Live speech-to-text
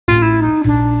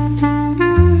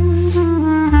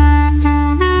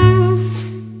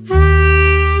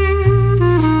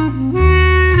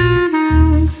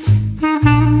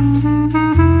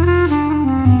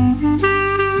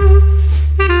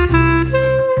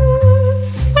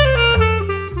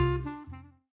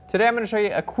Today I'm going to show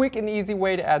you a quick and easy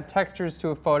way to add textures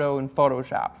to a photo in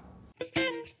Photoshop.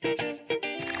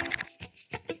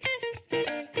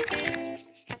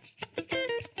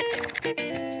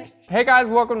 Hey guys,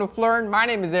 welcome to Phlearn. My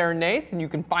name is Aaron Nace and you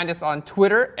can find us on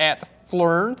Twitter at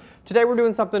Phlearn. Today we're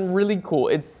doing something really cool.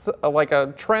 It's like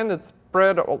a trend that's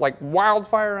spread like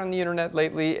wildfire on the internet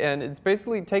lately, and it's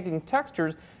basically taking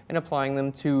textures and applying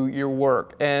them to your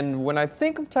work. And when I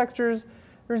think of textures,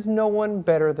 there's no one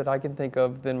better that I can think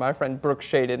of than my friend Brooke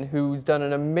Shaden, who's done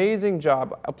an amazing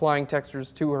job applying textures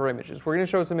to her images. We're going to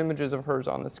show some images of hers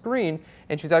on the screen,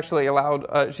 and she's actually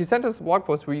she sent us a blog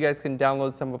post where you guys can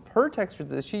download some of her textures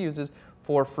that she uses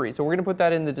for free. So we're going to put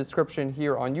that in the description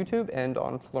here on YouTube and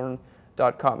on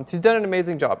Phlearn.com. She's done an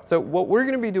amazing job. So what we're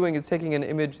going to be doing is taking an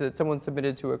image that someone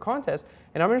submitted to a contest,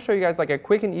 and I'm going to show you guys like a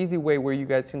quick and easy way where you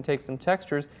guys can take some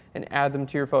textures and add them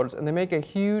to your photos, and they make a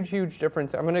huge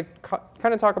difference. I'm going to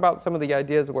kind of talk about some of the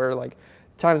ideas where like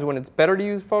times when it's better to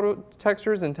use photo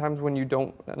textures and times when you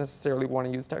don't necessarily want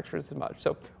to use textures as much.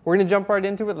 So we're going to jump right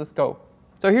into it. Let's go.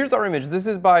 So here's our image. This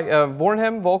is by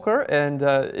Vornhem Volker, and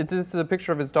this is a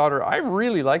picture of his daughter. I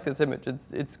really like this image.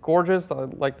 It's gorgeous.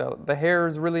 Like the hair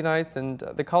is really nice, and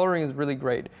the coloring is really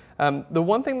great. The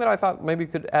one thing that I thought maybe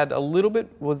could add a little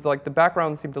bit was like the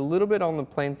background seemed a little bit on the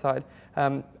plain side.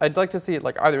 I'd like to see it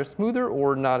like either smoother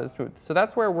or not as smooth. So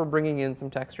that's where we're bringing in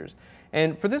some textures.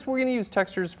 And for this, we're going to use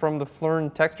textures from the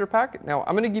Phlearn texture pack. Now,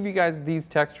 I'm going to give you guys these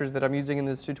textures that I'm using in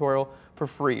this tutorial for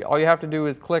free. All you have to do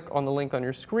is click on the link on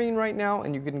your screen right now,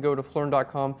 and you can go to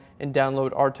Phlearn.com and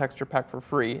download our texture pack for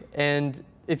free. And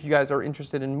if you guys are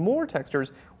interested in more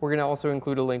textures, we're going to also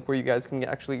include a link where you guys can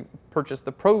actually purchase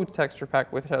the Pro texture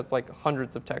pack, which has like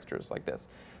hundreds of textures like this.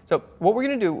 So what we're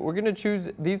going to do, we're going to choose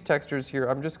these textures here.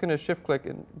 I'm just going to shift click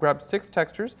and grab 6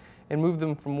 textures and move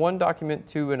them from one document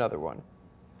to another one.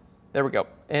 There we go.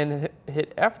 And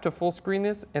hit F to full screen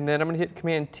this, and then I'm going to hit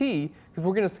Command T because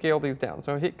we're going to scale these down.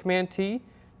 So hit Command T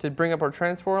to bring up our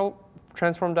transform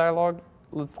dialog.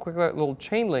 Let's click that little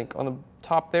chain link on the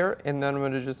top there, and then I'm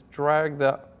going to just drag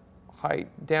the height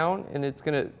down, and it's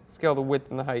going to scale the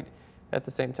width and the height at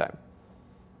the same time.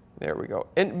 There we go.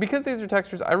 And because these are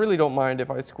textures, I really don't mind if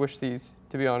I squish these,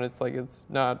 to be honest. Like it's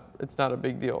not a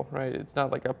big deal, right? It's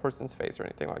not like a person's face or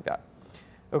anything like that.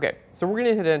 Okay, so we're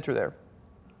going to hit enter there.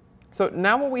 So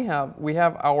now what we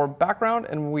have our background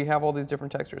and we have all these different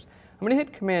textures. I'm going to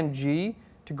hit Command G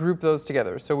to group those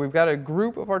together. So we've got a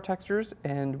group of our textures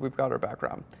and we've got our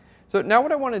background. So now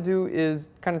what I want to do is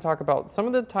kind of talk about some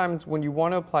of the times when you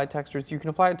want to apply textures, you can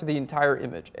apply it to the entire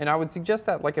image. And I would suggest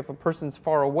that like if a person's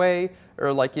far away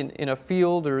or like in a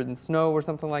field or in snow or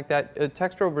something like that, a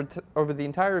texture over the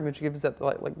entire image gives that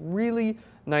like really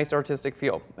nice artistic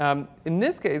feel. In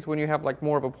this case, when you have like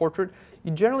more of a portrait,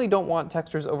 you generally don't want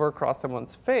textures over across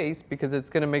someone's face because it's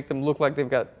going to make them look like they've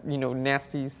got, you know,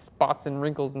 nasty spots and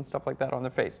wrinkles and stuff like that on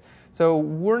their face. So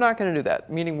we're not going to do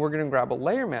that, meaning we're going to grab a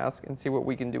layer mask and see what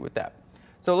we can do with that.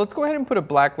 So let's go ahead and put a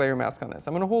black layer mask on this.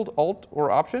 I'm going to hold Alt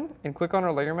or Option and click on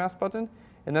our layer mask button,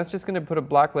 and that's just going to put a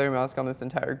black layer mask on this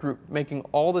entire group, making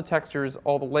all the textures,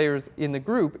 all the layers in the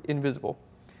group invisible.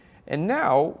 And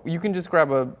now you can just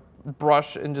grab a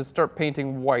brush and just start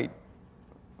painting white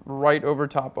right over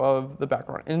top of the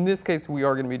background. In this case, we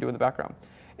are going to be doing the background.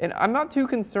 And I'm not too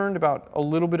concerned about a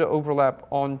little bit of overlap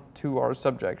onto our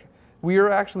subject. We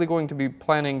are actually going to be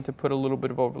planning to put a little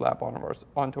bit of overlap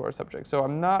onto our subject. So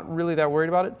I'm not really that worried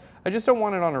about it. I just don't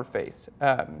want it on her face.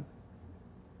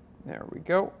 There we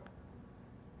go.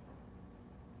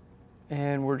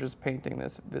 And we're just painting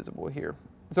this visible here.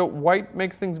 So white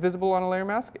makes things visible on a layer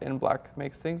mask and black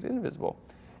makes things invisible.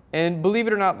 And believe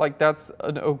it or not, like that's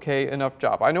an okay enough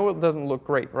job. I know it doesn't look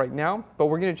great right now, but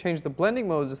we're going to change the blending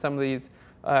mode to some of these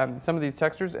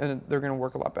textures, and they're going to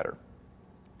work a lot better.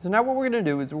 So now what we're going to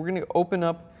do is we're going to open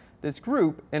up this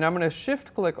group, and I'm going to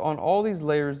shift click on all these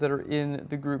layers that are in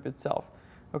the group itself.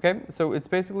 Okay, so it's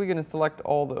basically going to select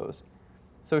all those.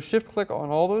 So shift click on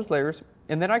all those layers,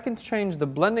 and then I can change the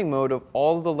blending mode of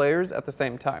all of the layers at the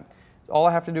same time. All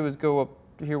I have to do is go up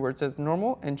here where it says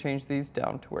normal and change these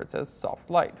down to where it says soft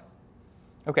light.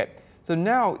 Okay, so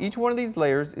now each one of these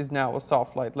layers is now a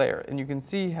soft light layer, and you can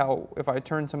see how if I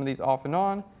turn some of these off and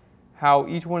on, how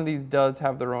each one of these does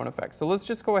have their own effects. So let's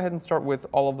just go ahead and start with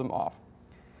all of them off.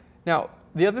 Now,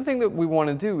 the other thing that we want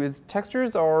to do is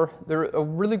textures they're a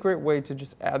really great way to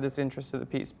just add this interest to the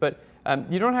piece, but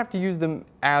you don't have to use them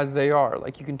as they are.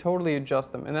 Like you can totally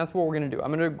adjust them, and that's what we're going to do.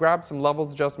 I'm going to grab some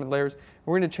levels adjustment layers.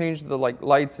 We're going to change the like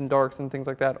lights and darks and things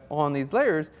like that on these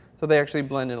layers so they actually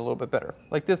blend in a little bit better.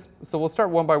 Like this, so we'll start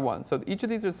one by one. So each of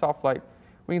these are soft light.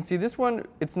 We can see this one,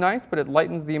 it's nice, but it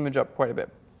lightens the image up quite a bit.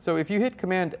 So if you hit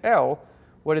Command L,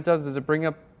 what it does is it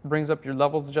brings up your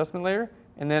levels adjustment layer.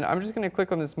 And then I'm just going to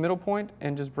click on this middle point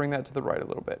and just bring that to the right a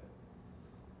little bit.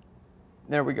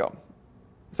 There we go.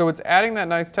 So it's adding that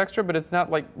nice texture, but it's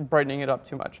not like brightening it up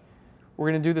too much. We're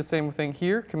going to do the same thing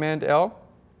here, Command L.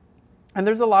 And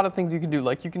there's a lot of things you can do.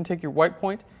 Like you can take your white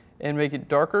point and make it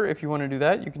darker if you want to do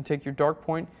that. You can take your dark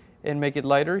point and make it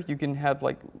lighter. You can have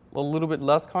like a little bit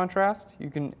less contrast. You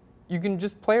can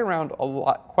just play around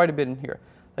quite a bit in here.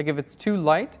 Like if it's too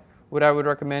light, what I would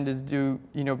recommend is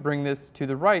bring this to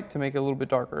the right to make it a little bit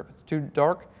darker. If it's too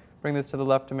dark, bring this to the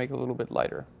left to make it a little bit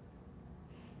lighter.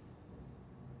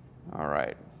 All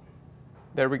right,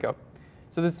 there we go.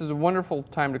 So this is a wonderful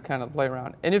time to kind of play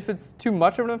around. And if it's too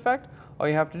much of an effect, all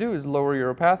you have to do is lower your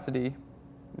opacity.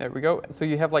 There we go. So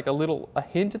you have like a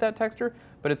hint of that texture,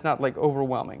 but it's not like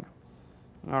overwhelming.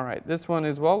 All right, this one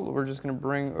as well, we're just going to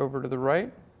bring over to the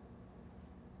right.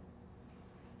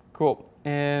 Cool.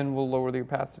 And we'll lower the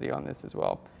opacity on this as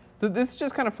well. So this is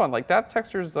just kind of fun. Like that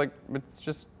texture is like, it's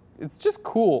just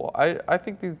cool. I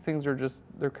think these things are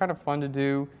they're kind of fun to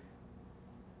do.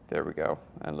 There we go.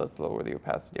 And let's lower the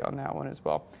opacity on that one as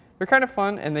well. They're kind of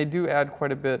fun, and they do add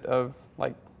quite a bit of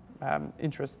like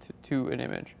interest to an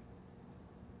image.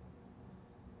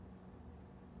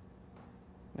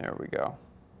 There we go.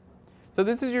 So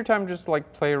this is your time just to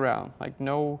like play around. Like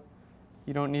no,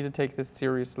 you don't need to take this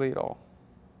seriously at all.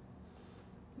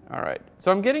 All right,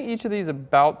 so I'm getting each of these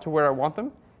about to where I want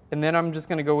them, and then I'm just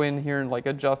going to go in here and like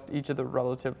adjust each of the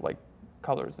relative like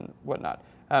colors and whatnot,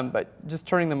 but just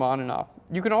turning them on and off.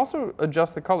 You can also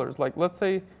adjust the colors. Like let's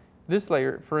say this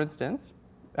layer, for instance,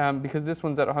 because this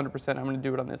one's at 100%, I'm going to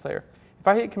do it on this layer. If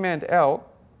I hit Command L,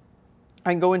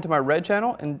 I can go into my red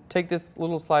channel and take this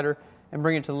little slider and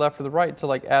bring it to the left or the right to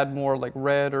like add more like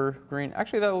red or green.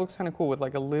 Actually, that looks kind of cool with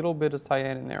like a little bit of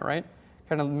cyan in there, right?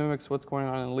 Kind of mimics what's going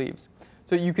on in the leaves.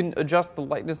 So you can adjust the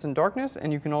lightness and darkness,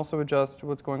 and you can also adjust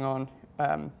what's going on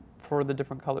for the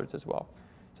different colors as well.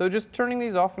 So just turning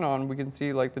these off and on, we can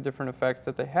see like the different effects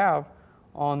that they have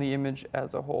on the image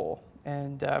as a whole.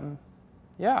 And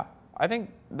yeah, I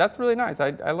think that's really nice.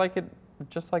 I like it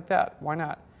just like that. Why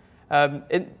not?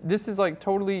 This is like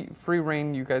totally free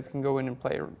reign. You guys can go in and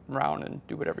play around and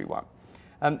do whatever you want.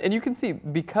 And you can see,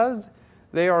 because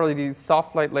they are these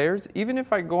soft light layers, even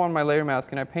if I go on my layer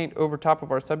mask and I paint over top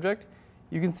of our subject,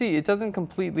 you can see it doesn't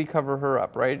completely cover her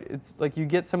up, right? It's like you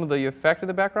get some of the effect of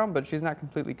the background, but she's not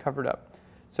completely covered up.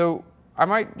 So I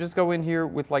might just go in here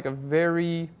with like a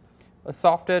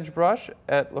soft edge brush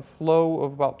at a flow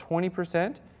of about 20%,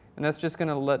 and that's just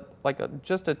gonna let like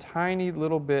just a tiny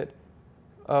little bit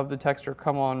of the texture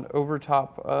come on over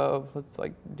top of, let's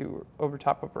like do over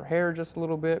top of her hair just a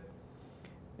little bit.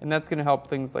 And that's gonna help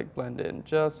things like blend in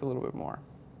just a little bit more.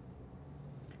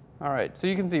 All right, so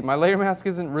you can see my layer mask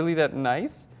isn't really that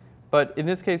nice, but in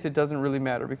this case it doesn't really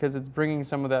matter because it's bringing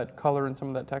some of that color and some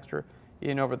of that texture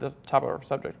in over the top of our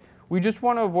subject. We just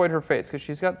want to avoid her face because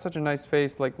she's got such a nice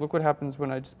face. Like look what happens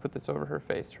when I just put this over her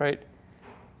face, right?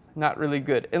 Not really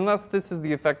good, unless this is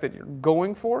the effect that you're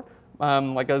going for.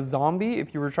 Like a zombie,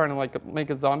 if you were trying to like make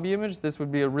a zombie image, this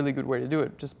would be a really good way to do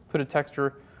it. Just put a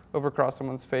texture over across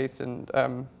someone's face and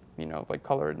like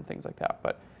color it and things like that.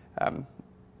 But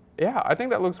yeah, I think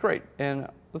that looks great. And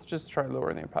let's just try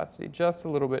lowering the opacity just a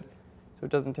little bit so it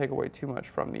doesn't take away too much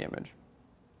from the image.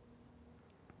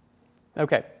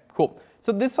 Okay, cool.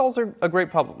 So this solves a great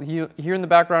problem. Here in the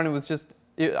background, it was just,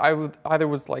 either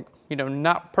was like,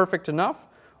 not perfect enough,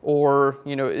 or,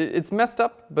 it's messed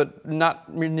up, but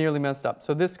not nearly messed up.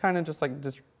 So this kind of just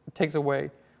takes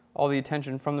away all the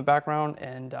attention from the background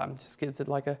and just gives it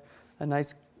like a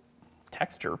nice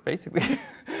texture, basically.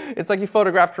 It's like you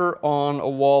photographed her on a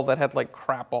wall that had like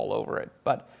crap all over it.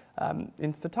 But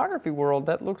in photography world,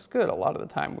 that looks good a lot of the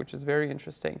time, which is very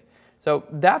interesting. So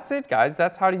that's it, guys.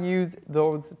 That's how to use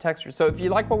those textures. So if you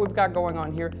like what we've got going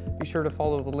on here, be sure to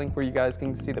follow the link where you guys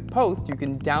can see the post. You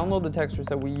can download the textures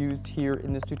that we used here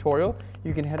in this tutorial.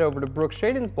 You can head over to Brooke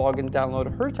Shaden's blog and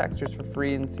download her textures for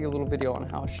free and see a little video on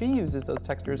how she uses those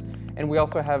textures. And we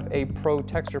also have a pro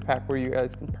texture pack where you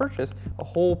guys can purchase a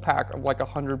whole pack of like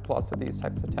 100 plus of these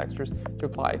types of textures to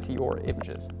apply to your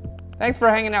images. Thanks for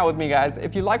hanging out with me, guys.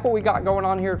 If you like what we got going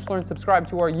on here at Phlearn, subscribe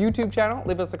to our YouTube channel,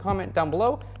 leave us a comment down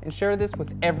below, and share this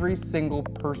with every single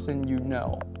person you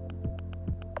know.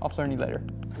 I'll Phlearn you later.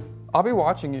 I'll be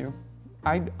watching you.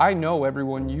 I know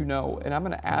everyone you know, and I'm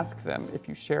gonna ask them if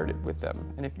you shared it with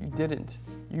them. And if you didn't,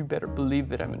 you better believe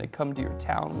that I'm gonna come to your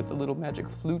town with a little magic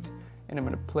flute, and I'm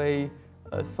gonna play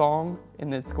a song,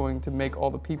 and it's going to make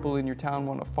all the people in your town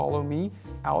wanna follow me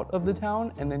out of the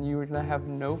town, and then you're gonna have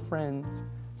no friends,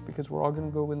 because we're all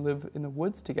gonna go and live in the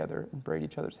woods together and braid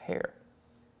each other's hair.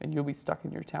 And you'll be stuck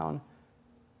in your town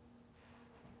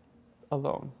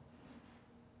alone.